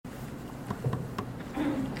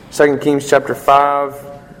2 Kings chapter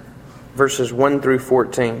 5, verses 1 through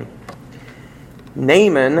 14.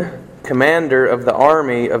 Naaman, commander of the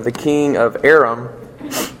army of the king of Aram,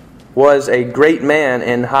 was a great man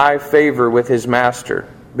in high favor with his master,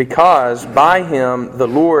 because by him the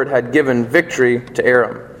Lord had given victory to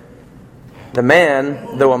Aram. The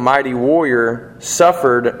man, though a mighty warrior,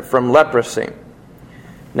 suffered from leprosy.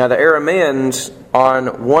 Now the Arameans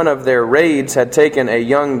on one of their raids had taken a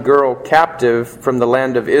young girl captive from the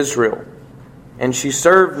land of Israel, and she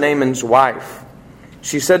served Naaman's wife.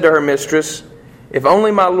 She said to her mistress, "If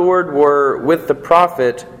only my Lord were with the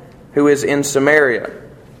prophet who is in Samaria,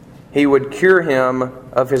 he would cure him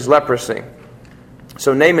of his leprosy."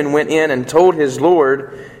 So Naaman went in and told his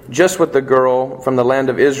Lord just what the girl from the land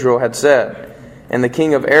of Israel had said. And the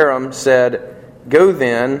king of Aram said, "Go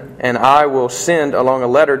then, and I will send along a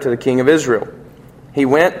letter to the king of Israel." He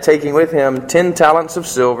went, taking with him 10 talents of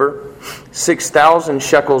silver, 6,000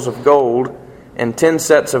 shekels of gold, and 10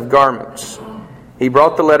 sets of garments. He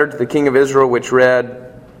brought the letter to the king of Israel, which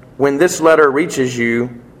read, "When this letter reaches you,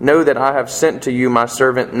 know that I have sent to you my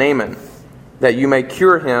servant Naaman, that you may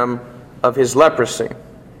cure him of his leprosy."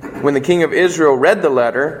 When the king of Israel read the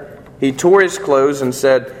letter, he tore his clothes and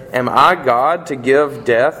said, "Am I God to give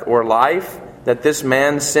death or life, that this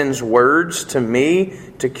man sends words to me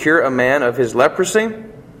to cure a man of his leprosy?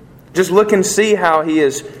 Just look and see how he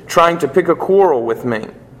is trying to pick a quarrel with me."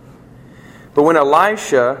 But when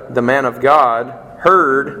Elisha, the man of God,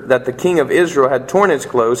 heard that the king of Israel had torn his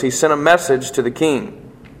clothes, he sent a message to the king.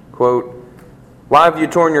 Quote, "Why have you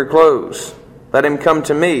torn your clothes? Let him come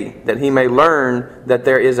to me, that he may learn that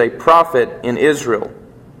there is a prophet in Israel."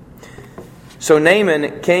 So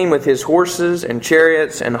Naaman came with his horses and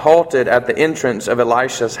chariots and halted at the entrance of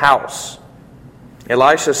Elisha's house.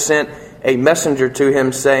 Elisha sent a messenger to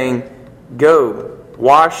him, saying, "Go,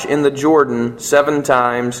 wash in the Jordan 7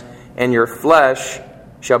 times, and your flesh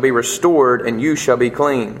shall be restored, and you shall be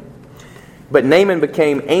clean." But Naaman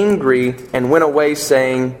became angry and went away,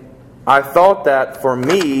 saying, "I thought that for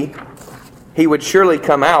me he would surely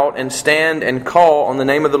come out and stand and call on the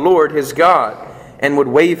name of the Lord his God, and would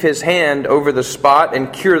wave his hand over the spot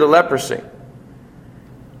and cure the leprosy.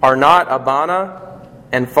 Are not Abana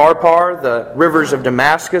and Pharpar, the rivers of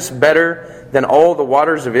Damascus, better than all the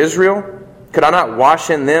waters of Israel? Could I not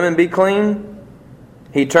wash in them and be clean?"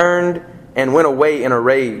 He turned and went away in a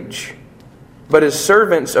rage. But his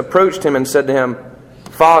servants approached him and said to him,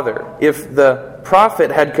 "Father, if the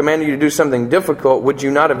prophet had commanded you to do something difficult, would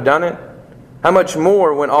you not have done it? How much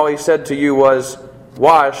more when all he said to you was,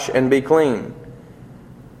 'Wash and be clean'?"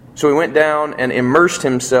 So he went down and immersed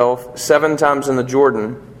himself 7 times in the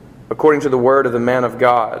Jordan, according to the word of the man of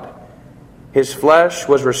God. His flesh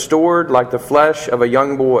was restored like the flesh of a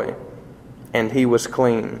young boy, and he was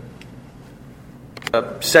clean.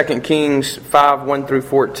 2 Kings 5, 1 through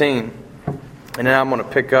 14. And now I'm going to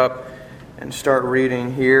pick up and start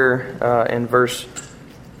reading here in verse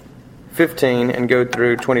 15 and go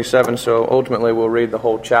through 27. So ultimately we'll read the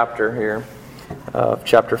whole chapter here of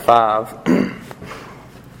chapter 5.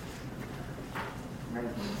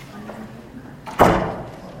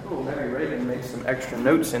 Some extra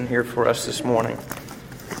notes in here for us this morning.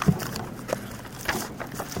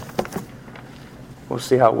 We'll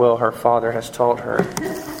see how well her father has taught her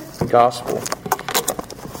the gospel.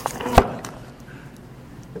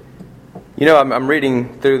 You know, I'm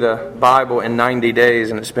reading through the Bible in 90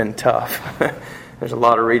 days, and it's been tough. There's a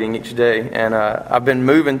lot of reading each day, and I've been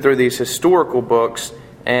moving through these historical books,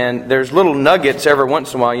 and there's little nuggets every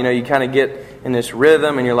once in a while. You know, you kind of get in this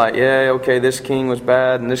rhythm, and you're like, yeah, okay, this king was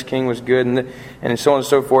bad, and this king was good, and so on and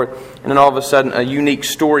so forth. And then all of a sudden, a unique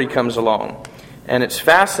story comes along. And it's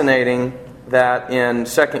fascinating that in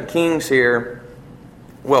 2 Kings here,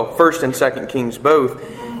 well, 1st and 2 Kings both,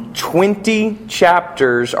 20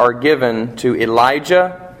 chapters are given to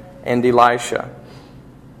Elijah and Elisha.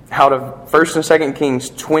 Out of 1st and 2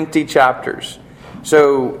 Kings, 20 chapters.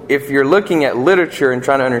 So if you're looking at literature and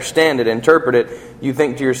trying to understand it, interpret it, you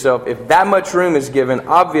think to yourself, if that much room is given,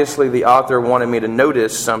 obviously the author wanted me to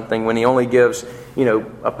notice something when he only gives,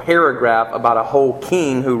 a paragraph about a whole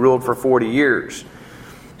king who ruled for 40 years.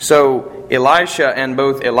 So Elisha and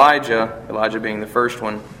both Elijah being the first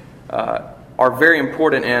one, are very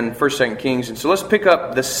important in 1st, 2 Kings. And so let's pick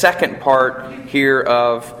up the second part here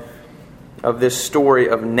of this story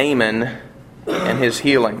of Naaman and his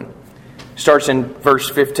healing. Starts in verse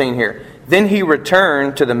 15 here. Then he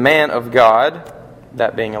returned to the man of God,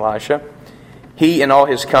 that being Elisha, he and all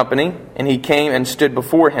his company, and he came and stood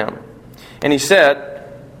before him. And he said,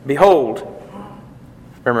 "Behold,"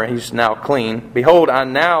 remember he's now clean, "behold, I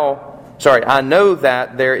now I know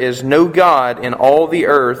that there is no God in all the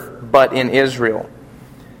earth but in Israel.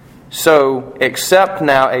 So accept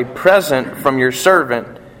now a present from your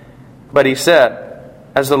servant. But he said,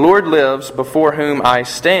 As the Lord lives, before whom I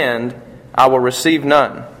stand, I will receive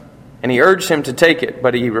none. And he urged him to take it,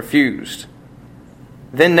 but he refused.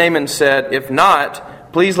 Then Naaman said, If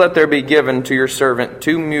not, please let there be given to your servant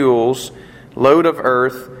 2 mules, load of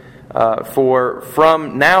earth, for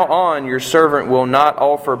from now on your servant will not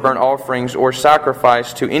offer burnt offerings or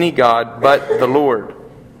sacrifice to any god but the Lord.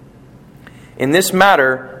 In this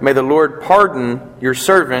matter, may the Lord pardon your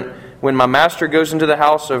servant when my master goes into the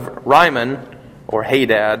house of Rimmon, or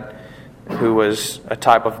Hadad, who was a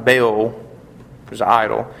type of Baal, who was an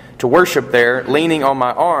idol, to worship there, leaning on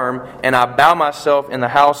my arm, and I bow myself in the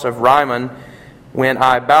house of Rimmon. When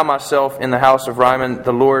I bow myself in the house of Rimmon,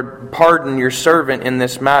 the Lord pardon your servant in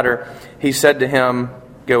this matter. He said to him,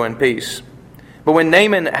 Go in peace. But when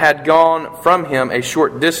Naaman had gone from him a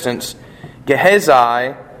short distance,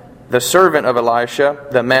 Gehazi, the servant of Elisha,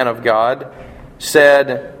 the man of God,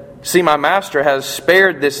 said, See, my master has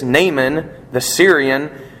spared this Naaman, the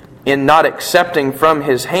Syrian, in not accepting from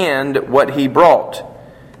his hand what he brought.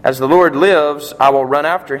 As the Lord lives, I will run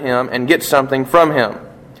after him and get something from him.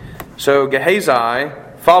 So Gehazi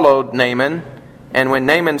followed Naaman, and when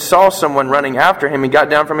Naaman saw someone running after him, he got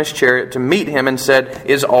down from his chariot to meet him and said,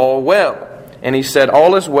 Is all well? And he said,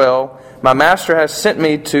 All is well. My master has sent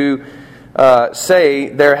me to say,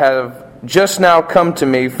 There have just now come to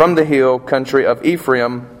me from the hill country of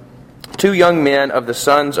Ephraim 2 young men of the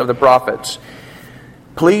sons of the prophets.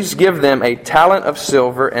 Please give them a talent of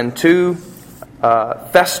silver and 2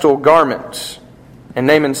 festal garments. And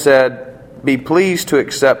Naaman said, Be pleased to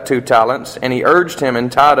accept 2 talents. And he urged him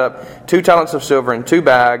and tied up 2 talents of silver in 2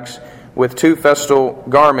 bags with 2 festal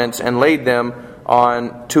garments and laid them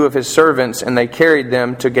on 2 of his servants, and they carried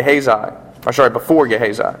them to before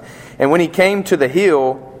Gehazi. And when he came to the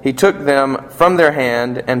hill, he took them from their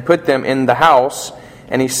hand and put them in the house,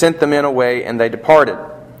 and he sent the men away, and they departed.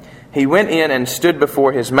 He went in and stood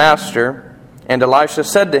before his master, and Elisha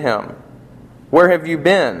said to him, Where have you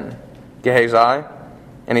been, Gehazi?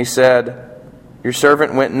 And he said, Your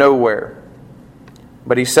servant went nowhere.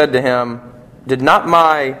 But he said to him, Did not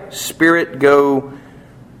my spirit go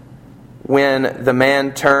when the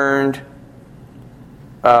man turned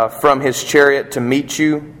from his chariot to meet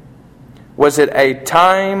you? Was it a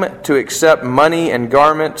time to accept money and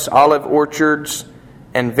garments, olive orchards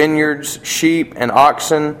and vineyards, sheep and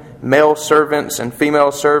oxen, male servants and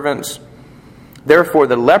female servants? Therefore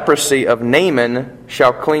the leprosy of Naaman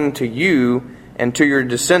shall cling to you and to your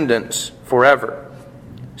descendants forever.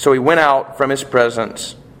 So he went out from his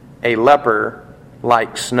presence, a leper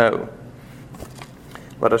like snow.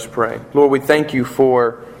 Let us pray. Lord, we thank you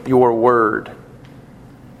for your word.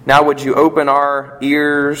 Now would you open our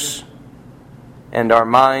ears and our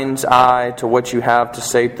mind's eye to what you have to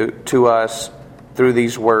say to us through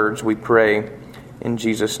these words, we pray in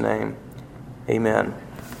Jesus' name. Amen.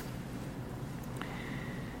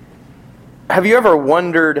 Have you ever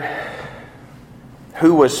wondered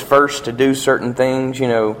who was first to do certain things?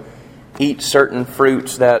 Eat certain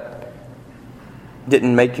fruits that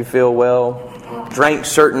didn't make you feel well, drank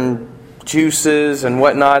certain juices and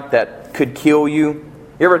whatnot that could kill you.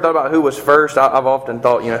 You ever thought about who was first? I've often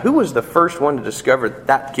thought, who was the first one to discover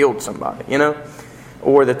that killed somebody,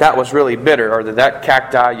 Or that was really bitter, or that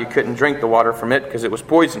cacti, you couldn't drink the water from it because it was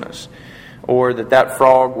poisonous. Or that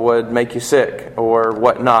frog would make you sick, or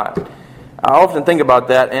whatnot. I often think about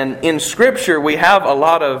that, and in Scripture we have a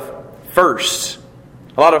lot of firsts.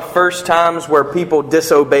 A lot of first times where people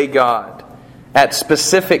disobey God at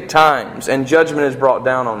specific times, and judgment is brought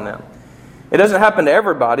down on them. It doesn't happen to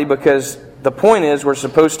everybody, because the point is we're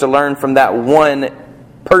supposed to learn from that one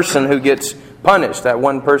person who gets punished, that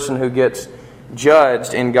one person who gets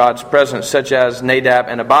judged in God's presence, such as Nadab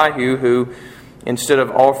and Abihu, who instead of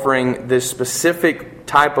offering this specific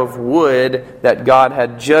type of wood that God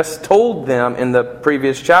had just told them in the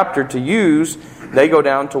previous chapter to use, they go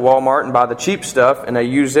down to Walmart and buy the cheap stuff, and they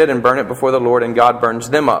use it and burn it before the Lord, and God burns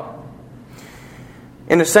them up.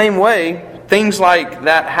 In the same way, things like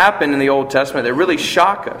that happen in the Old Testament that really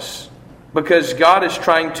shock us, because God is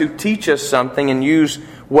trying to teach us something and use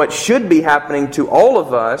what should be happening to all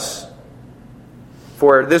of us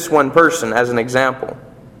for this one person as an example.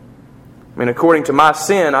 According to my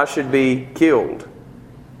sin, I should be killed.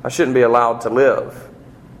 I shouldn't be allowed to live.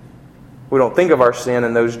 We don't think of our sin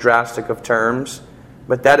in those drastic of terms,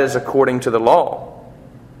 but that is according to the law.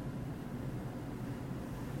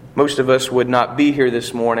 Most of us would not be here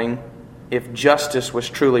this morning if justice was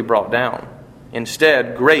truly brought down.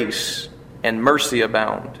 Instead, grace and mercy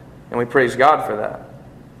abound. And we praise God for that.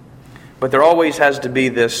 But there always has to be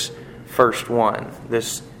this first one,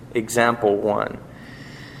 this example one.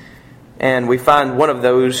 And we find one of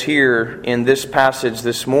those here in this passage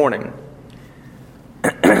this morning.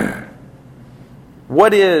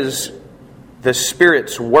 What is the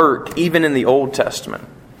Spirit's work even in the Old Testament?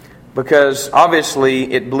 Because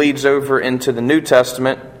obviously it bleeds over into the New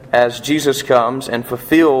Testament as Jesus comes and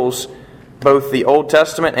fulfills both the Old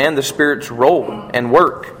Testament and the Spirit's role and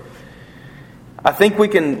work. I think we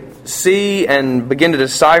can see and begin to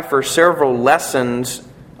decipher several lessons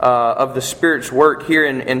of the Spirit's work here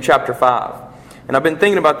in chapter 5. And I've been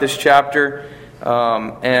thinking about this chapter,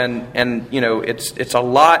 and you know, it's a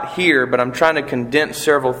lot here, but I'm trying to condense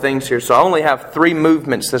several things here. So I only have 3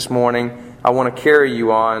 movements this morning I want to carry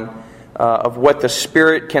you on of what the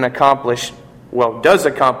Spirit can accomplish, well, does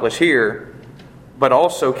accomplish here, but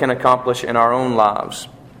also can accomplish in our own lives.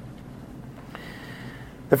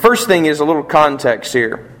 The first thing is a little context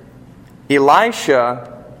here.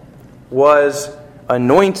 Elisha was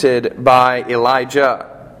anointed by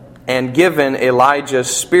Elijah and given Elijah's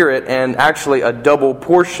spirit, and actually a double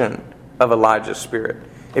portion of Elijah's spirit.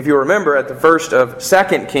 If you remember, at the first of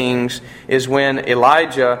 2 Kings is when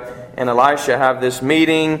Elijah and Elisha have this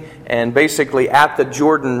meeting, and basically at the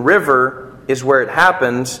Jordan River is where it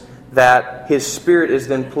happens that his spirit is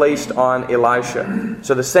then placed on Elisha.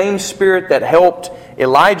 So the same spirit that helped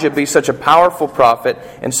Elijah be such a powerful prophet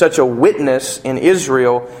and such a witness in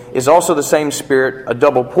Israel is also the same spirit, a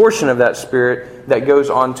double portion of that spirit, that goes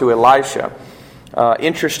on to Elisha.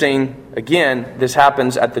 Interesting, again, this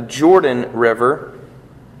happens at the Jordan River.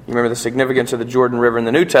 You remember the significance of the Jordan River in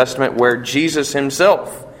the New Testament, where Jesus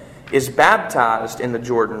himself is baptized in the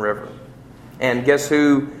Jordan River. And guess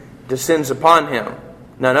who descends upon him?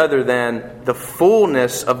 None other than the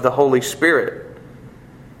fullness of the Holy Spirit.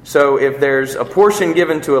 So if there's a portion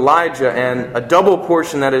given to Elijah and a double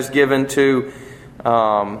portion that is given to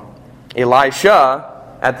Elisha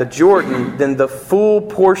at the Jordan, then the full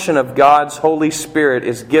portion of God's Holy Spirit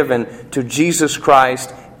is given to Jesus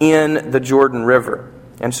Christ in the Jordan River.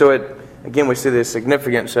 And so again, we see the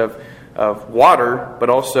significance of water,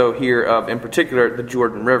 but also here of, in particular, the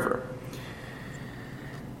Jordan River.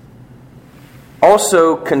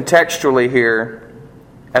 Also, contextually here,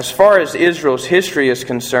 as far as Israel's history is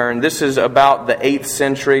concerned, this is about the 8th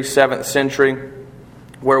century, 7th century,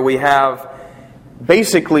 where we have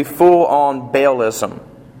basically full-on Baalism,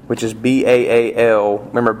 which is B-A-A-L.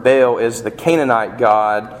 Remember, Baal is the Canaanite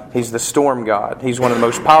god. He's the storm god. He's one of the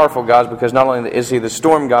most powerful gods because not only is he the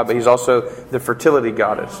storm god, but he's also the fertility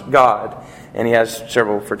god. And he has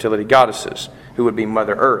several fertility goddesses who would be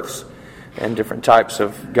Mother Earths, and different types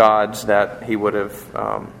of gods that he would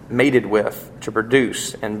have mated with to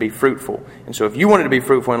produce and be fruitful. And so if you wanted to be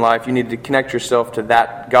fruitful in life, you needed to connect yourself to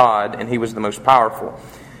that god, and he was the most powerful.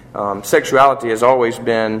 Sexuality has always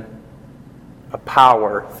been a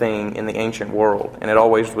power thing in the ancient world, and it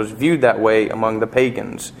always was viewed that way among the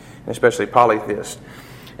pagans, especially polytheists.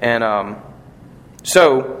 And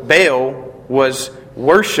so Baal was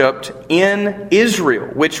worshipped in Israel,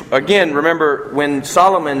 which, again, remember, when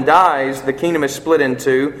Solomon dies, the kingdom is split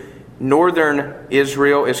into northern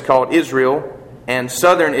Israel is called Israel, and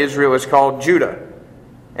southern Israel is called Judah.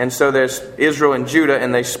 And so there's Israel and Judah,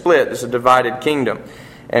 and they split. It's a divided kingdom.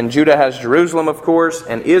 And Judah has Jerusalem, of course,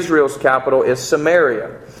 and Israel's capital is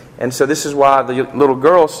Samaria. And so this is why the little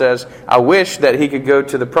girl says, I wish that he could go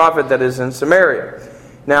to the prophet that is in Samaria.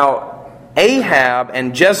 Now, Ahab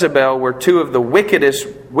and Jezebel were 2 of the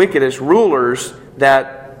wickedest rulers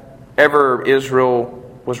that ever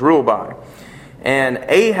Israel was ruled by. And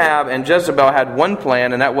Ahab and Jezebel had one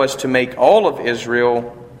plan, and that was to make all of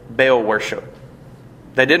Israel Baal worship.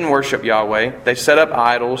 They didn't worship Yahweh. They set up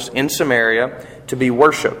idols in Samaria to be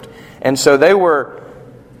worshipped. And so they were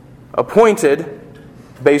appointed,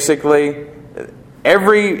 basically,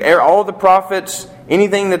 all the prophets,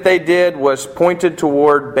 anything that they did was pointed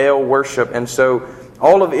toward Baal worship. And so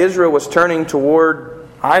all of Israel was turning toward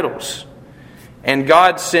idols. And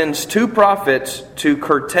God sends 2 prophets to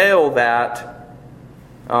curtail that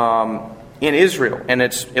in Israel. And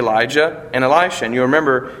it's Elijah and Elisha. And you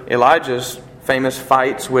remember Elijah's famous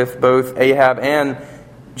fights with both Ahab and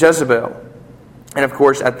Jezebel. And of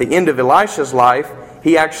course, at the end of Elisha's life,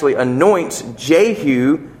 he actually anoints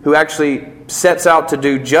Jehu, who actually sets out to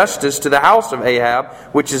do justice to the house of Ahab,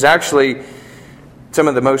 which is actually some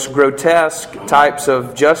of the most grotesque types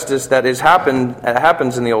of justice that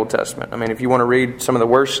happens in the Old Testament. I mean, if you want to read some of the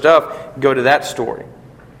worst stuff, go to that story.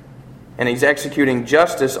 And he's executing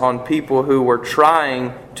justice on people who were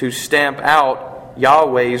trying to stamp out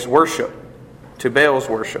Yahweh's worship to Baal's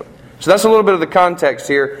worship. So that's a little bit of the context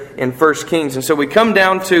here in 1 Kings. And so we come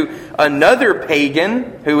down to another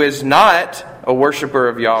pagan who is not a worshiper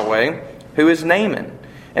of Yahweh, who is Naaman.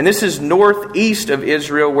 And this is northeast of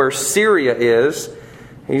Israel where Syria is.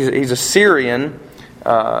 He's a Syrian,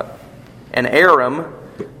 and Aram.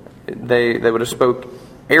 They would have spoke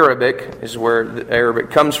Arabic, is where the Arabic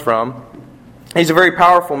comes from. He's a very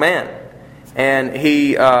powerful man. And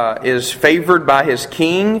he is favored by his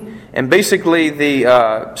king. And basically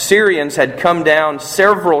the Syrians had come down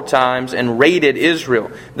several times and raided Israel.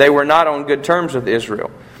 They were not on good terms with Israel.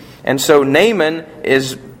 And so Naaman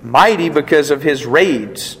is mighty because of his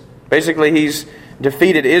raids. Basically he's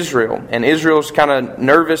defeated Israel. And Israel's kind of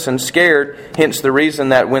nervous and scared. Hence the reason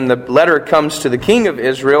that when the letter comes to the king of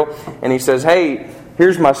Israel and he says, hey,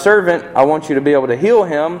 here's my servant, I want you to be able to heal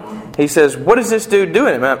him. He says, what is this dude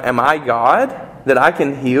doing? Am I God that I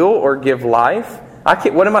can heal or give life?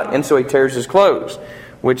 What am I? And so he tears his clothes,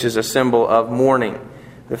 which is a symbol of mourning.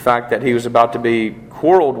 The fact that he was about to be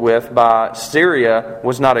quarreled with by Syria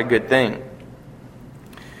was not a good thing.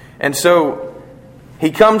 And so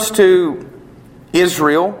he comes to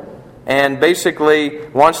Israel and basically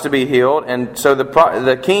wants to be healed. And so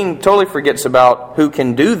the king totally forgets about who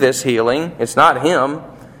can do this healing. It's not him.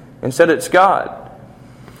 Instead, it's God.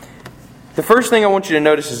 The first thing I want you to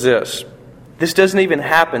notice is this. This doesn't even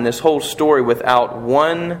happen, this whole story, without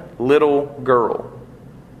one little girl.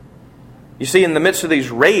 You see, in the midst of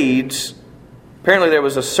these raids, apparently there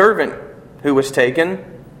was a servant who was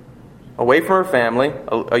taken away from her family,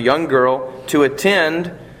 a young girl, to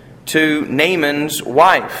attend to Naaman's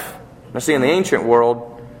wife. Now see, in the ancient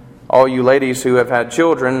world, all you ladies who have had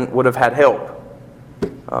children would have had help.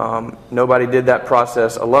 Nobody did that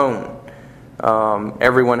process alone.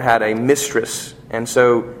 Everyone had a mistress. And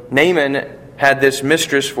so Naaman had this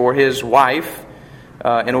mistress for his wife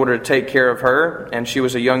in order to take care of her, and she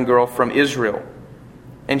was a young girl from Israel.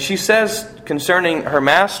 And she says concerning her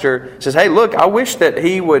master, says, hey, look, I wish that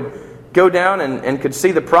he would go down and could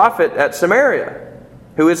see the prophet at Samaria,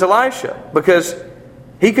 who is Elisha, because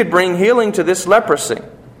he could bring healing to this leprosy.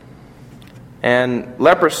 And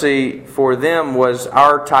leprosy for them was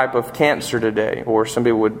our type of cancer today, or some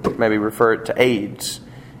people would maybe refer it to AIDS.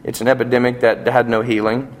 It's an epidemic that had no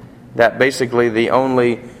healing, that basically the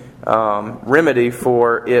only remedy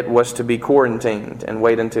for it was to be quarantined and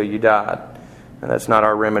wait until you died. And that's not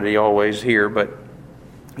our remedy always here, but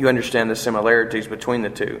you understand the similarities between the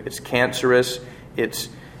two. It's cancerous, it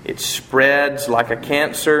spreads like a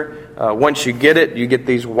cancer. Once you get it, you get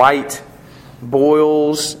these white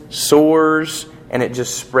boils, sores, and it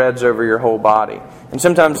just spreads over your whole body. And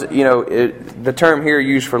sometimes, the term here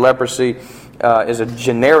used for leprosy is a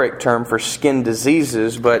generic term for skin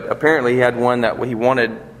diseases, but apparently he had one that he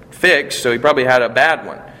wanted fixed, so he probably had a bad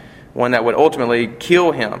one that would ultimately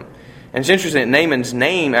kill him. And it's interesting that Naaman's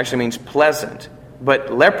name actually means pleasant,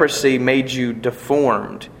 but leprosy made you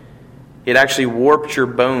deformed. It actually warped your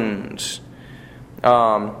bones.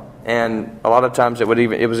 And a lot of times it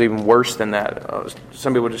was even worse than that.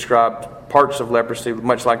 Some people describe parts of leprosy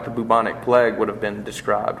much like the bubonic plague would have been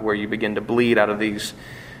described, where you begin to bleed out of these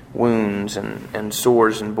wounds and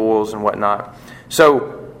sores and boils and whatnot.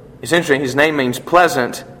 So it's interesting, his name means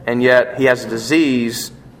pleasant, and yet he has a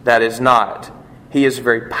disease that is not. He is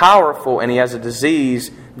very powerful, and he has a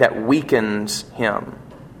disease that weakens him.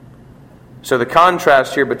 So the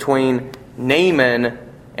contrast here between Naaman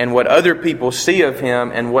and what other people see of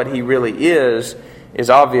him and what he really is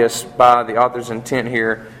obvious by the author's intent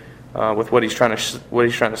here with what he's trying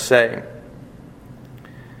to say.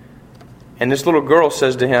 And this little girl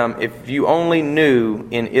says to him, if you only knew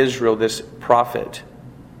in Israel this prophet.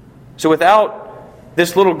 So without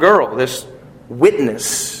this little girl, this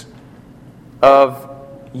witness of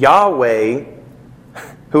Yahweh,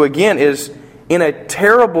 who again is in a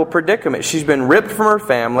terrible predicament. She's been ripped from her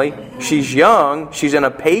family. She's young. She's in a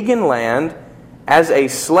pagan land as a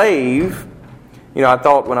slave. I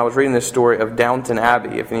thought when I was reading this story of Downton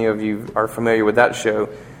Abbey, if any of you are familiar with that show,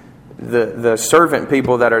 the servant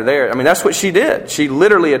people that are there, that's what she did. She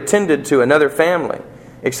literally attended to another family,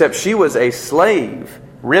 except she was a slave,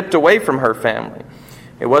 ripped away from her family.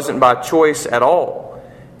 It wasn't by choice at all.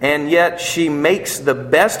 And yet she makes the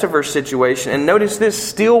best of her situation. And notice this,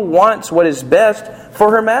 still wants what is best for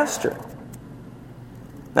her master.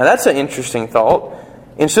 Now that's an interesting thought.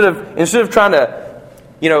 Instead of trying to,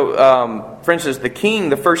 for instance, the king,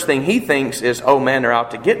 the first thing he thinks is, oh man, they're out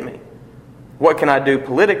to get me. What can I do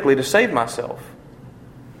politically to save myself?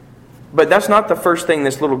 But that's not the first thing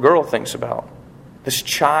this little girl thinks about. This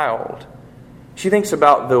child. She thinks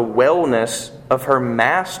about the wellness of her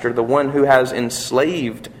master, the one who has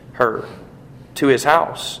enslaved her to his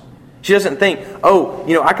house. She doesn't think, oh,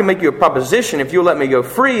 I can make you a proposition. If you'll let me go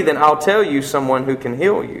free, then I'll tell you someone who can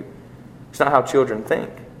heal you. It's not how children think.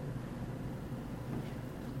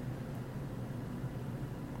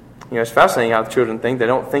 It's fascinating how the children think. They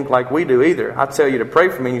don't think like we do either. I tell you to pray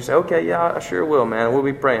for me, and you say, okay, yeah, I sure will, man. We'll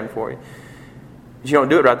be praying for you. But you don't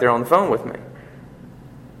do it right there on the phone with me.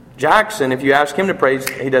 Jackson, if you ask him to pray,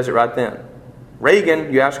 he does it right then.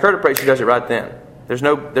 Reagan, you ask her to pray, she does it right then. There's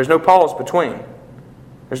no pause between.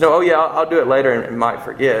 There's no, oh yeah, I'll do it later and might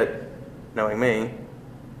forget, knowing me.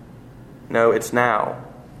 No, it's now.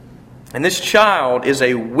 And this child is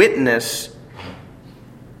a witness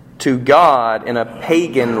to God in a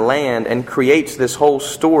pagan land and creates this whole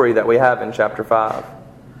story that we have in chapter 5,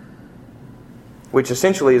 which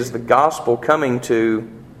essentially is the gospel coming to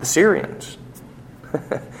the Syrians.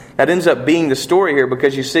 That ends up being the story here,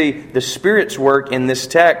 because you see, the Spirit's work in this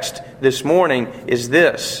text this morning is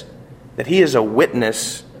this, that He is a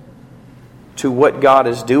witness to what God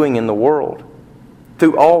is doing in the world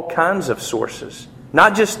through all kinds of sources,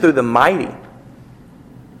 not just through the mighty.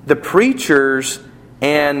 The preachers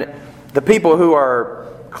and the people who are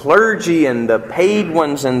clergy and the paid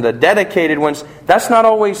ones and the dedicated ones, that's not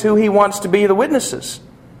always who He wants to be the witnesses.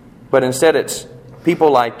 But instead it's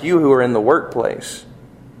people like you who are in the workplace.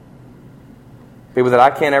 People that I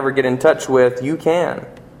can't ever get in touch with, you can.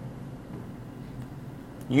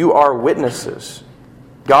 You are witnesses.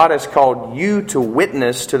 God has called you to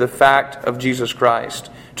witness to the fact of Jesus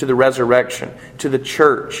Christ, to the resurrection, to the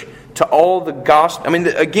church, to all the gospel.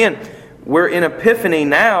 Again, we're in Epiphany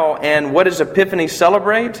now, and what does Epiphany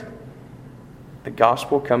celebrate? The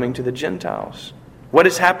gospel coming to the Gentiles. What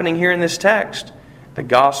is happening here in this text? The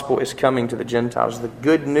gospel is coming to the Gentiles. The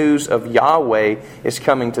good news of Yahweh is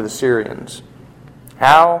coming to the Syrians.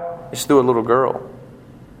 How? It's through a little girl.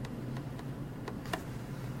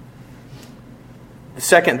 The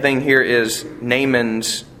second thing here is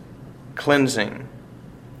Naaman's cleansing.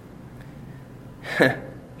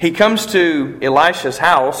 He comes to Elisha's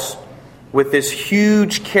house with this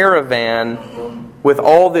huge caravan with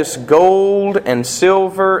all this gold and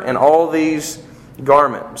silver and all these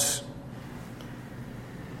garments.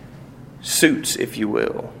 Suits, if you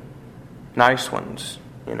will. Nice ones,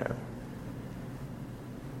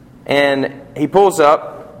 And he pulls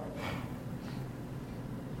up,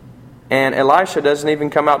 and Elisha doesn't even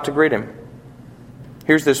come out to greet him.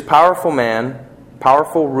 Here's this powerful man,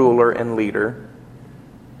 powerful ruler and leader.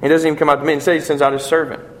 He doesn't even come out to me. Instead, he sends out his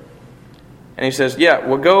servant. And he says, yeah,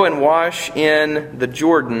 well, go and wash in the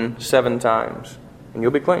Jordan 7 times, and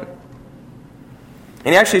you'll be clean.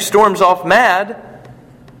 And he actually storms off mad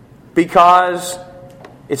because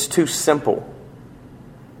it's too simple.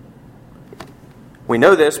 We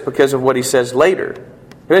know this because of what he says later.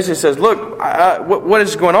 He basically says, look, what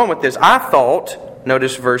is going on with this? I thought,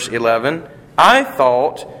 notice verse 11, I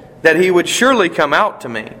thought that he would surely come out to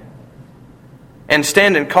me and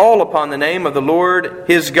stand and call upon the name of the Lord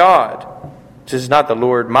his God. This is not the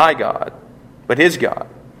Lord my God, but his God.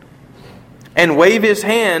 And wave his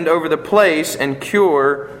hand over the place and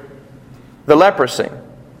cure the leprosy.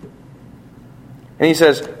 And he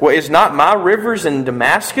says, well, is not my rivers in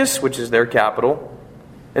Damascus, which is their capital,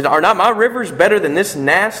 are not my rivers better than this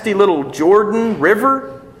nasty little Jordan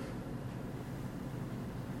River?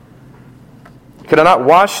 Could I not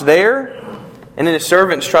wash there? And then his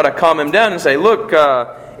servants try to calm him down and say, look,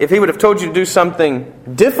 if he would have told you to do something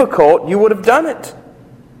difficult, you would have done it.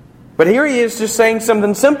 But here he is just saying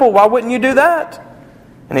something simple. Why wouldn't you do that?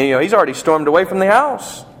 And he's already stormed away from the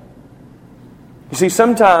house. You see,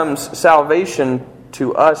 sometimes salvation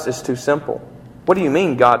to us is too simple. What do you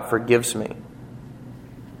mean God forgives me?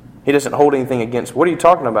 He doesn't hold anything against. What are you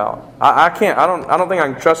talking about? I don't think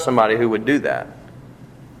I can trust somebody who would do that.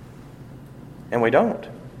 And we don't.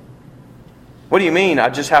 What do you mean I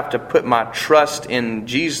just have to put my trust in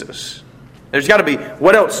Jesus? There's got to be,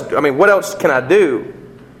 what else can I do?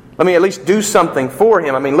 Let me at least do something for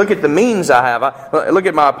Him. Look at the means I have. Look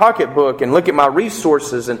at my pocketbook and look at my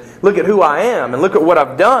resources and look at who I am and look at what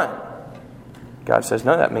I've done. God says,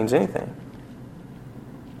 none of that means anything.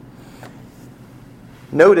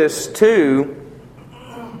 Notice, too,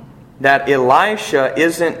 that Elisha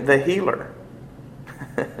isn't the healer.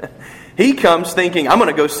 He comes thinking, I'm going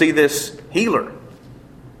to go see this healer. And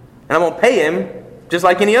I'm going to pay him just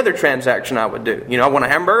like any other transaction I would do. I want a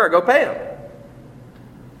hamburger, I go pay him.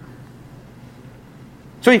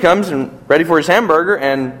 So he comes and ready for his hamburger,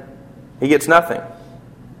 and he gets nothing.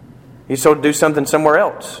 He's told to do something somewhere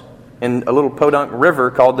else in a little podunk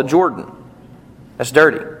river called the Jordan. That's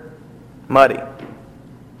dirty, muddy.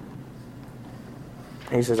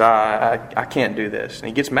 And he says, I can't do this. And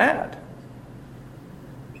he gets mad.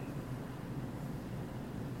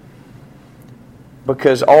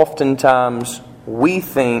 because oftentimes we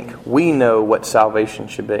think we know what salvation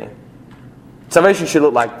should be. Salvation should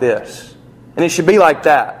look like this, and it should be like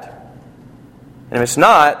that. And if it's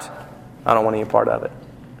not, I don't want any part of it.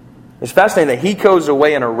 It's fascinating that he goes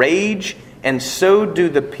away in a rage, and so do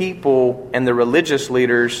the people and the religious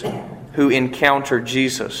leaders who encounter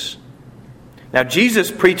Jesus. Now, Jesus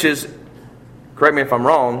preaches, correct me if I'm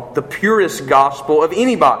wrong, the purest gospel of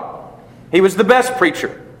anybody. He was the best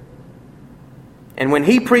preacher. And when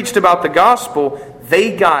he preached about the gospel,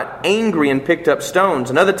 they got angry and picked up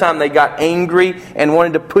stones. Another time they got angry and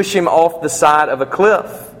wanted to push him off the side of a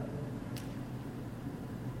cliff.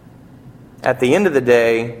 At the end of the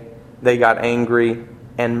day, they got angry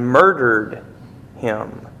and murdered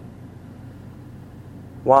him.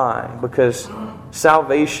 Why? Because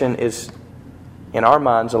salvation is, in our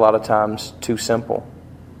minds, a lot of times too simple.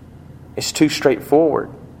 It's too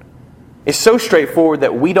straightforward. It's so straightforward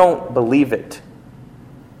that we don't believe it.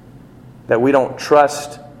 That we don't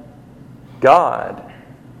trust God.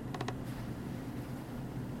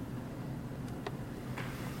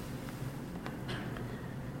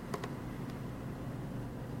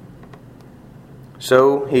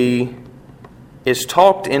 So he is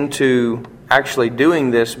talked into actually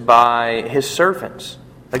doing this by his servants.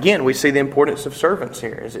 Again, we see the importance of servants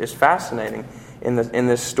here. It's fascinating. In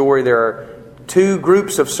this story, there are two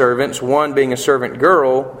groups of servants, one being a servant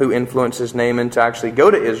girl who influences Naaman to actually go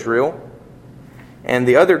to Israel. And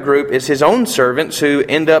the other group is his own servants who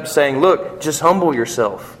end up saying, look, just humble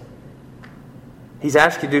yourself. He's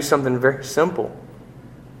asked you to do something very simple.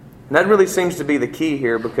 And that really seems to be the key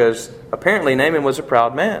here, because apparently Naaman was a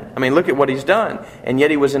proud man. I mean, look at what he's done. And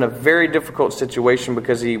yet he was in a very difficult situation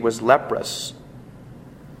because he was leprous.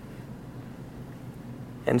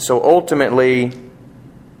 And so ultimately,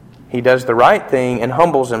 he does the right thing and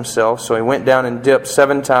humbles himself. So he went down and dipped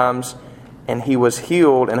 7 times, and he was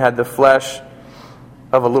healed and had the flesh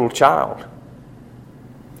of a little child.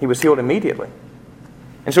 He was healed immediately.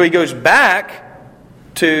 And so he goes back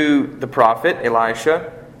to the prophet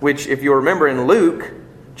Elisha, which, if you remember in Luke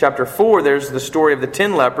chapter 4, there's the story of the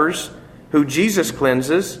 10 lepers who Jesus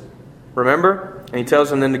cleanses. Remember? And he tells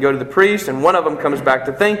them then to go to the priest, and one of them comes back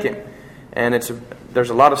to thank him. And there's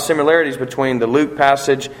a lot of similarities between the Luke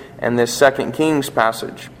passage and this 2 Kings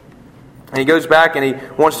passage. And he goes back and he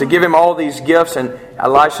wants to give him all these gifts, and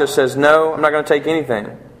Elisha says, no, I'm not going to take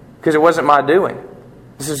anything, because it wasn't my doing.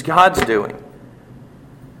 This is God's doing.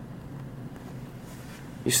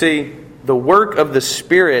 You see, the work of the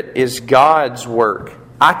Spirit is God's work.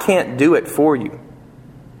 I can't do it for you.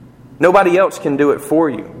 Nobody else can do it for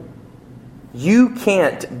you. You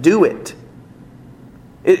can't do it.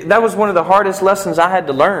 That was one of the hardest lessons I had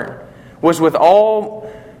to learn, was with all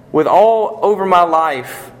over my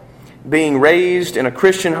life, being raised in a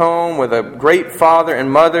Christian home with a great father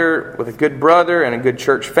and mother, with a good brother and a good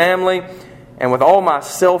church family, and with all my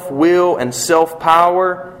self-will and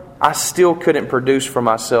self-power, I still couldn't produce for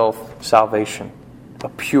myself salvation, a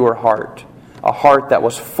pure heart, a heart that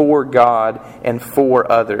was for God and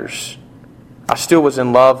for others. I still was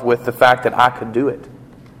in love with the fact that I could do it.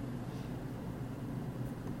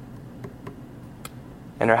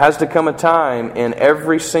 And there has to come a time in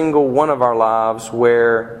every single one of our lives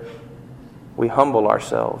where we humble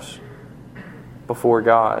ourselves before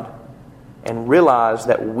God and realize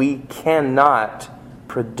that we cannot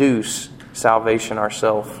produce salvation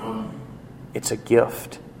ourselves. It's a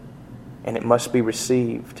gift, and it must be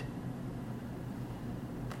received.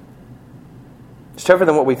 It's tougher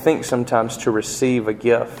than what we think sometimes to receive a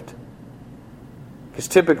gift. Because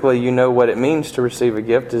typically you know what it means to receive a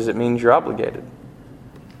gift is it means you're obligated.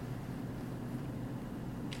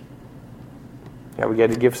 Yeah, we got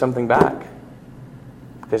to give something back.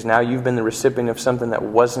 Because now you've been the recipient of something that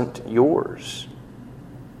wasn't yours.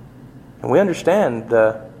 And we understand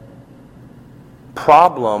the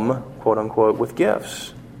problem, quote unquote, with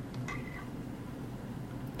gifts.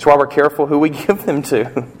 That's why we're careful who we give them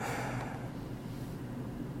to.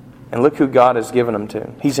 And look who God has given them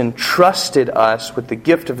to. He's entrusted us with the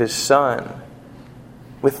gift of His Son,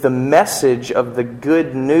 with the message of the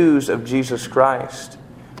good news of Jesus Christ.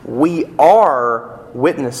 We are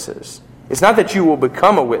witnesses. It's not that you will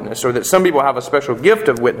become a witness or that some people have a special gift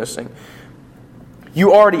of witnessing.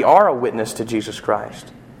 You already are a witness to Jesus Christ.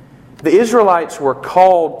 The Israelites were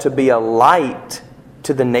called to be a light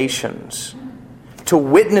to the nations, to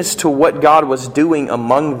witness to what God was doing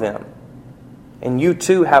among them. And you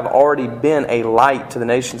too have already been a light to the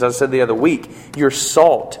nations. As I said the other week, you're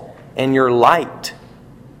salt and you're light.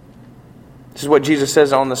 This is what Jesus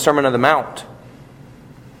says on the Sermon on the Mount.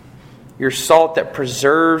 You're salt that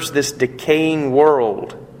preserves this decaying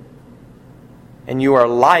world. And you are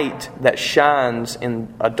light that shines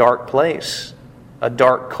in a dark place, a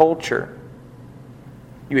dark culture.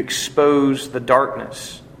 You expose the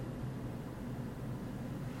darkness.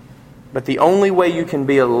 But the only way you can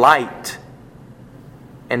be a light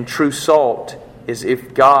and true salt is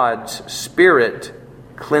if God's Spirit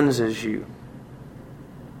cleanses you.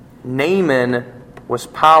 Naaman was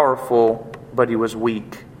powerful, but he was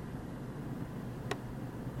weak.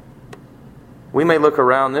 We may look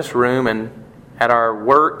around this room and at our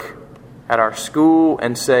work, at our school,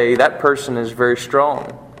 and say, that person is very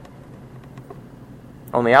strong.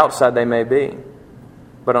 On the outside they may be,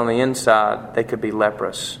 but on the inside they could be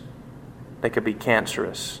leprous. They could be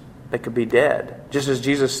cancerous. They could be dead. Just as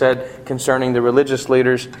Jesus said concerning the religious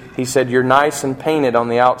leaders, He said, you're nice and painted on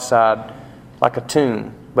the outside like a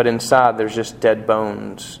tomb, but inside there's just dead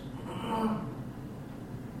bones.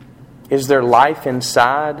 Is there life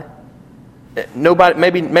inside? Nobody.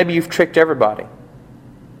 Maybe you've tricked everybody.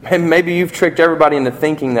 Maybe you've tricked everybody into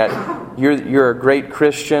thinking that you're a great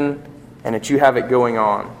Christian and that you have it going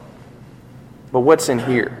on. But what's in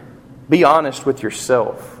here? Be honest with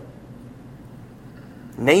yourself.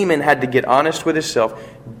 Naaman had to get honest with himself.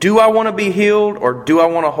 Do I want to be healed, or do I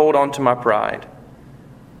want to hold on to my pride?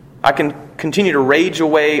 I can continue to rage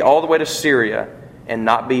away all the way to Syria and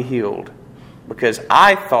not be healed because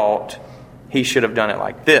I thought he should have done it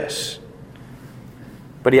like this.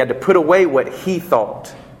 But he had to put away what he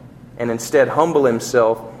thought and instead humble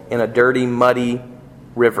himself in a dirty, muddy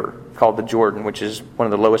river called the Jordan, which is one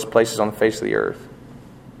of the lowest places on the face of the earth.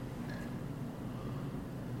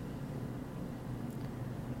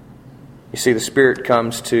 You see, the Spirit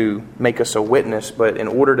comes to make us a witness, but in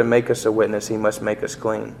order to make us a witness, He must make us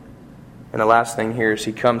clean. And the last thing here is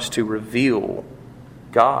He comes to reveal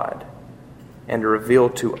God and to reveal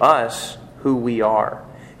to us who we are.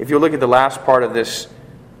 If you look at the last part of this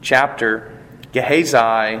chapter,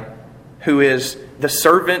 Gehazi, who is the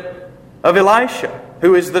servant of Elisha,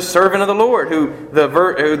 who is the servant of the Lord, who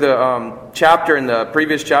the chapter in the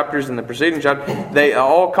previous chapters and the preceding chapter, they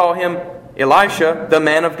all call him Elisha, the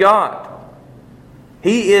man of God.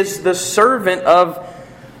 He is the servant of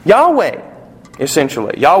Yahweh,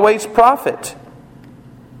 essentially. Yahweh's prophet.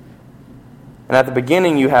 And at the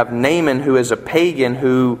beginning you have Naaman, who is a pagan,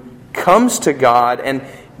 who comes to God, and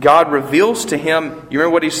God reveals to him, you remember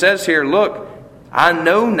what he says here, look, I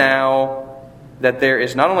know now that there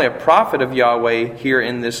is not only a prophet of Yahweh here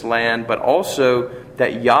in this land, but also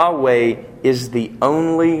that Yahweh is the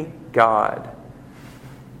only God.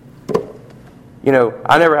 You know,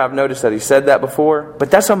 I never have noticed that he said that before, but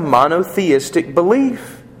that's a monotheistic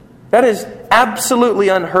belief. That is absolutely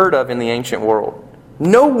unheard of in the ancient world.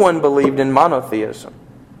 No one believed in monotheism.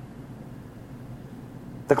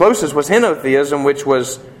 The closest was henotheism, which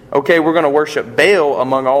was, okay, we're going to worship Baal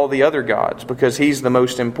among all the other gods because he's the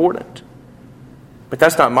most important. But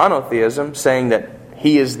that's not monotheism, saying that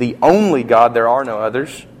He is the only God, there are no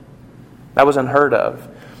others. That was unheard of.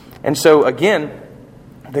 And so again,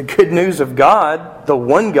 the good news of God, the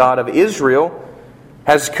one God of Israel,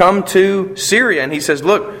 has come to Syria. And He says,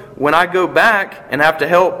 look, when I go back and have to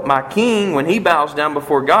help my king, when he bows down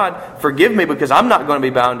before God, forgive me because I'm not going to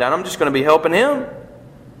be bowing down. I'm just going to be helping him.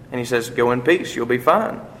 And He says, go in peace. You'll be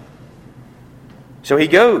fine. So he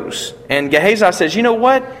goes. And Gehazi says, you know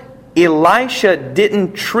what? Elisha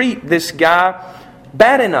didn't treat this guy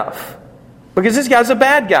bad enough. Because this guy's a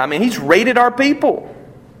bad guy. I mean, he's raided our people.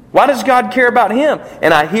 Why does God care about him?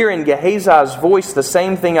 And I hear in Gehazi's voice the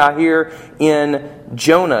same thing I hear in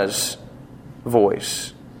Jonah's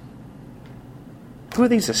voice. Who are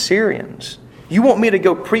these Assyrians? You want me to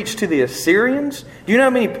go preach to the Assyrians? Do you know how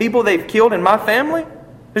many people they've killed in my family?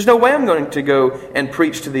 There's no way I'm going to go and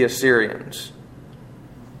preach to the Assyrians.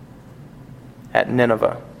 At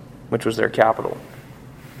Nineveh, which was their capital.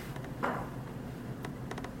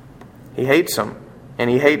 He hates them. And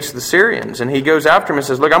he hates the Syrians. And he goes after him and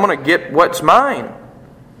says, look, I'm going to get what's mine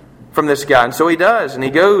from this guy. And so he does. And he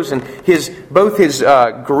goes, and both his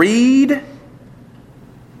greed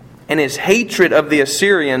and his hatred of the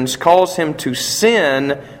Assyrians cause him to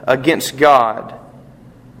sin against God.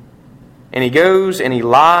 And he goes and he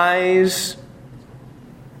lies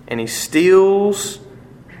and he steals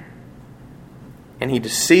and he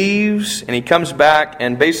deceives and he comes back,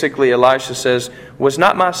 and basically Elisha says, was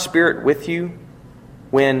not my spirit with you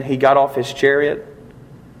when he got off his chariot?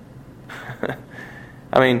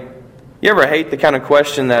 I mean, you ever hate the kind of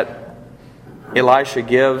question that Elisha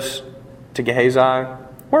gives to Gehazi?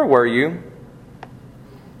 Where were you?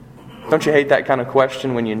 Don't you hate that kind of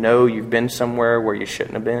question when you know you've been somewhere where you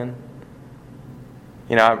shouldn't have been?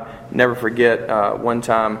 You know, I never forget one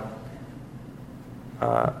time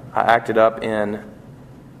I acted up in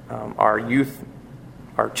our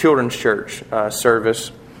children's church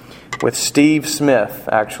service with Steve Smith,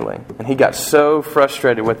 actually. And he got so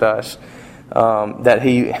frustrated with us that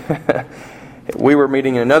we were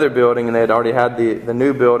meeting in another building, and they had already had the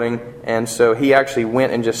new building, and so he actually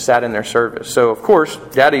went and just sat in their service. So, of course,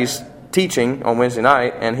 Daddy's teaching on Wednesday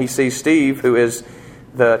night, and he sees Steve, who is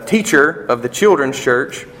the teacher of the children's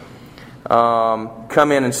church,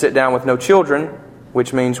 come in and sit down with no children,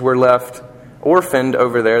 which means we're left orphaned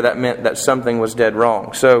over there. That meant that something was dead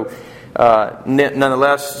wrong. So,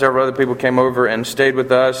 nonetheless, several other people came over and stayed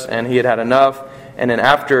with us, and he had had enough. And then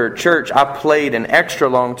after church, I played an extra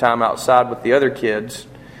long time outside with the other kids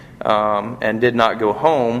and did not go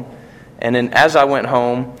home. And then as I went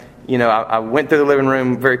home, I went through the living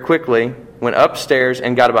room very quickly, went upstairs,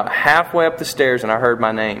 and got about halfway up the stairs, and I heard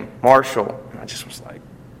my name, Marshall. And I just was like,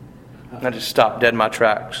 I just stopped dead in my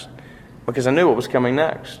tracks because I knew what was coming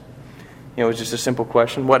next. It was just a simple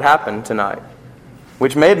question, what happened tonight?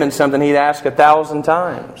 Which may have been something he'd asked 1,000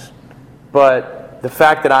 times. But the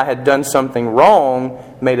fact that I had done something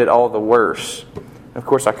wrong made it all the worse. Of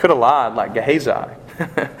course, I could have lied like Gehazi.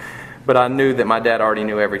 But I knew that my dad already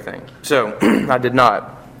knew everything. So I did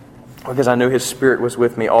not. Because I knew his spirit was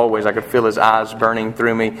with me always. I could feel his eyes burning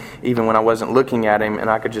through me even when I wasn't looking at him. And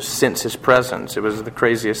I could just sense his presence. It was the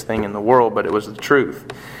craziest thing in the world, but it was the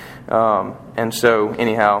truth. And so,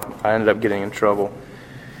 anyhow, I ended up getting in trouble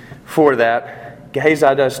for that.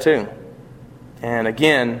 Gehazi does too. And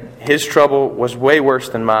again, his trouble was way worse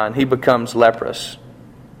than mine. He becomes leprous.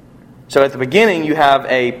 So at the beginning, you have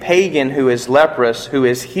a pagan who is leprous, who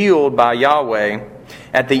is healed by Yahweh.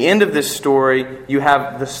 At the end of this story, you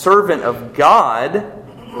have the servant of God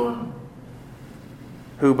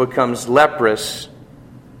who becomes leprous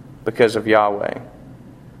because of Yahweh,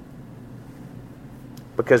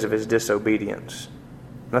 because of his disobedience.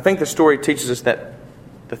 And I think the story teaches us that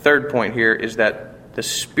the third point here is that the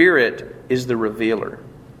Spirit is the revealer.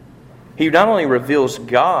 He not only reveals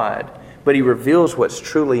God, but He reveals what's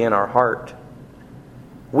truly in our heart.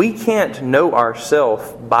 We can't know ourselves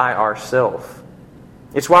by ourselves.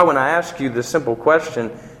 It's why when I ask you the simple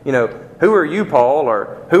question, who are you, Paul,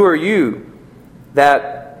 or who are you,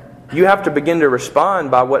 that you have to begin to respond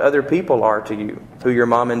by what other people are to you, who your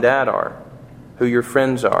mom and dad are, who your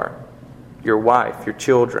friends are, your wife, your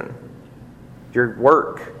children, your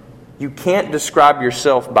work. You can't describe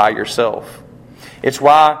yourself by yourself. It's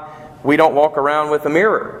why we don't walk around with a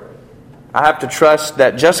mirror. I have to trust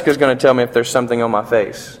that Jessica's going to tell me if there's something on my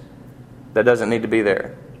face that doesn't need to be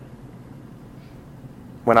there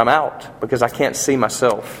when I'm out, because I can't see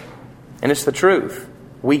myself. And it's the truth.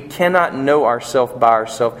 We cannot know ourselves by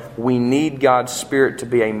ourselves. We need God's Spirit to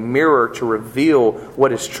be a mirror to reveal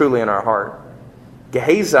what is truly in our heart.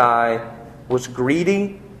 Gehazi was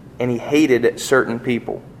greedy and he hated certain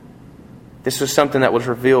people. This is something that was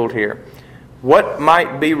revealed here. What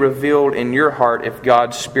might be revealed in your heart if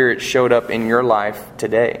God's Spirit showed up in your life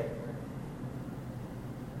today?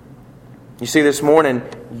 You see, this morning,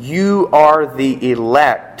 you are the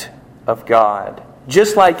elect of God.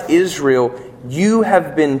 Just like Israel, you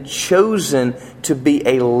have been chosen to be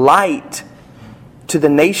a light to the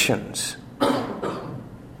nations.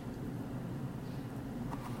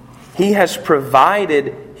 He has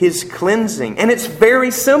provided His cleansing. And it's very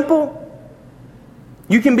simple.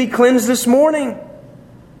 You can be cleansed this morning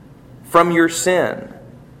from your sin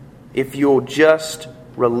if you'll just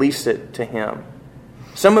release it to Him.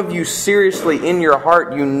 Some of you seriously in your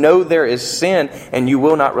heart, you know there is sin and you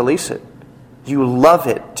will not release it. You love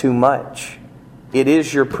it too much. It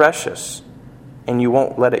is your precious and you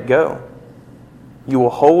won't let it go. You will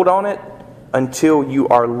hold on it until you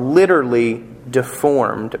are literally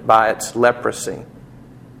deformed by its leprosy.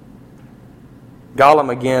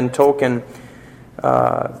 Gollum again, Tolkien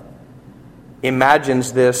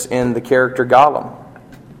imagines this in the character Gollum,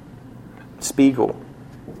 Spiegel.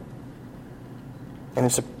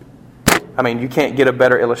 And you can't get a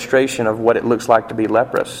better illustration of what it looks like to be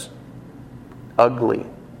leprous. Ugly.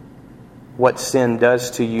 What sin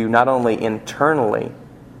does to you, not only internally,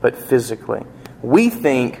 but physically. We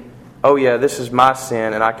think, oh yeah, this is my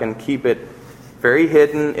sin and I can keep it very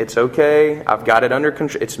hidden. It's okay. I've got it under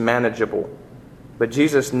control. It's manageable. But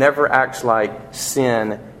Jesus never acts like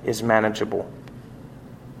sin is manageable.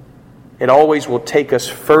 It always will take us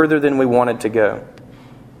further than we wanted to go.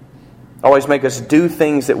 Always make us do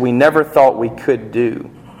things that we never thought we could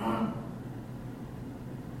do.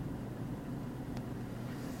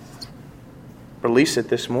 Release it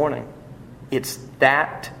this morning. It's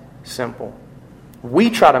that simple.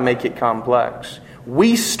 We try to make it complex.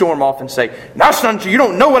 We storm off and say, "That's not true. You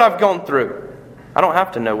don't know what I've gone through." I don't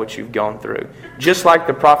have to know what you've gone through. Just like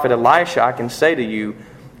the prophet Elisha, I can say to you,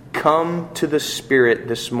 come to the Spirit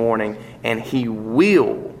this morning and He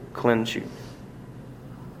will cleanse you.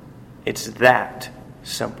 It's that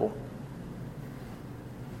simple.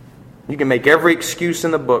 You can make every excuse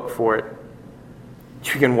in the book for it.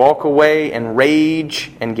 You can walk away and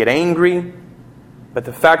rage and get angry. But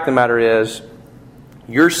the fact of the matter is,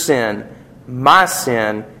 your sin, my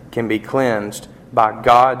sin, can be cleansed by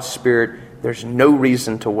God's Spirit. There's no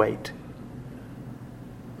reason to wait.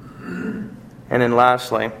 And then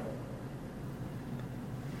lastly,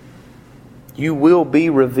 you will be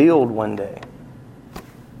revealed one day.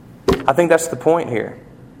 I think that's the point here.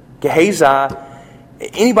 Gehazi,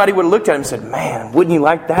 anybody would have looked at him and said, man, wouldn't you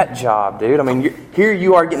like that job, dude? I mean, here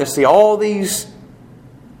you are getting to see all these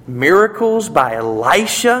miracles by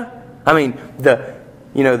Elisha. I mean, the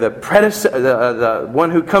one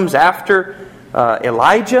who comes after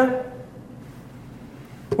Elijah.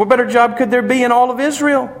 What better job could there be in all of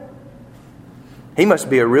Israel? He must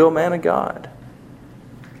be a real man of God.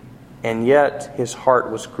 And yet his heart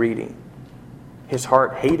was greedy. His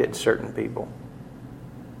heart hated certain people.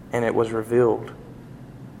 And it was revealed.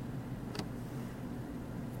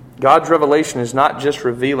 God's revelation is not just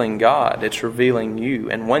revealing God, it's revealing you.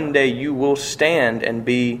 And one day you will stand and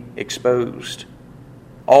be exposed.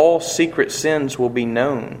 All secret sins will be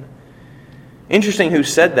known. Interesting who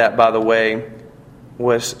said that, by the way,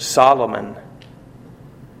 was Solomon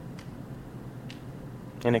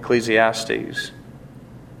in Ecclesiastes.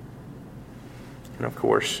 And of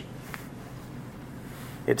course,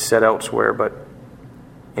 it's said elsewhere, but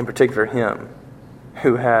in particular him,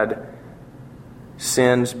 who had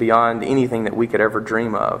sins beyond anything that we could ever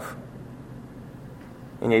dream of.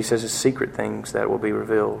 And yet he says it's secret things that will be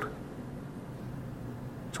revealed.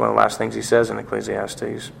 It's one of the last things he says in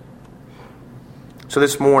Ecclesiastes. So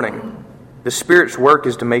this morning, the Spirit's work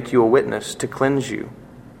is to make you a witness, to cleanse you,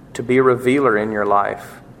 to be a revealer in your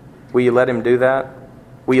life. Will you let Him do that?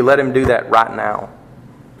 Will you let Him do that right now?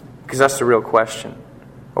 Because that's the real question.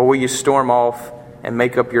 Or will you storm off and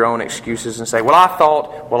make up your own excuses and say, well, I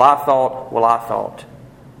thought.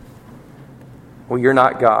 Well, you're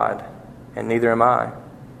not God, and neither am I.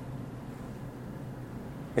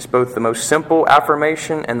 It's both the most simple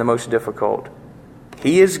affirmation and the most difficult.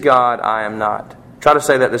 He is God, I am not. Try to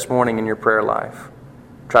say that this morning in your prayer life.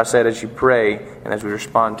 Try to say it as you pray and as we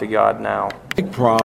respond to God now. Big problem.